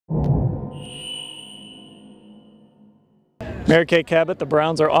Mary-Kay-Cabot, the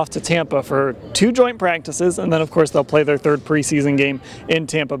Browns are off to Tampa for 2 joint practices, and then of course they'll play their 3rd preseason game in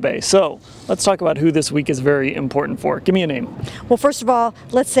Tampa Bay. So let's talk about who this week is very important for. Give me a name. Well, first of all,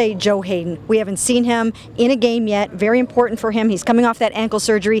 let's say Joe Hayden. We haven't seen him in a game yet. Very important for him. He's coming off that ankle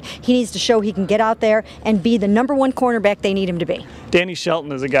surgery. He needs to show he can get out there and be the #1 cornerback they need him to be. Danny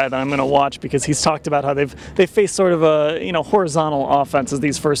Shelton is a guy that I'm going to watch because he's talked about how they've faced sort of a horizontal offenses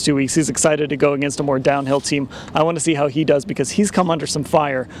these first 2 weeks. He's excited to go against a more downhill team. I want to see how he does because he's come under some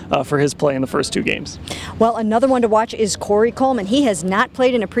fire for his play in the first 2 games. Well, another one to watch is Corey Coleman. He has not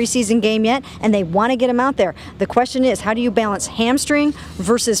played in a preseason game yet, and they want to get him out there. The question is, how do you balance hamstring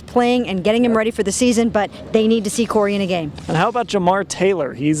versus playing and getting him ready for the season? But they need to see Corey in a game. And how about Jamar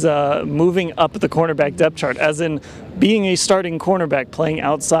Taylor? He's moving up the cornerback depth chart, as in being a starting cornerback, playing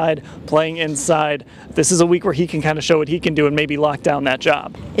outside, playing inside. This is a week where he can kind of show what he can do and maybe lock down that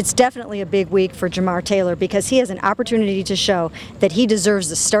job. It's definitely a big week for Jamar Taylor because he has an opportunity to show that he deserves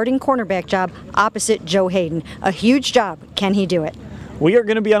the starting cornerback job opposite Joe Hayden. A huge job. Can he do it? We are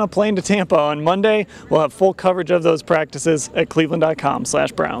going to be on a plane to Tampa on Monday. We'll have full coverage of those practices at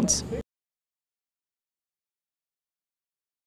cleveland.com/Browns.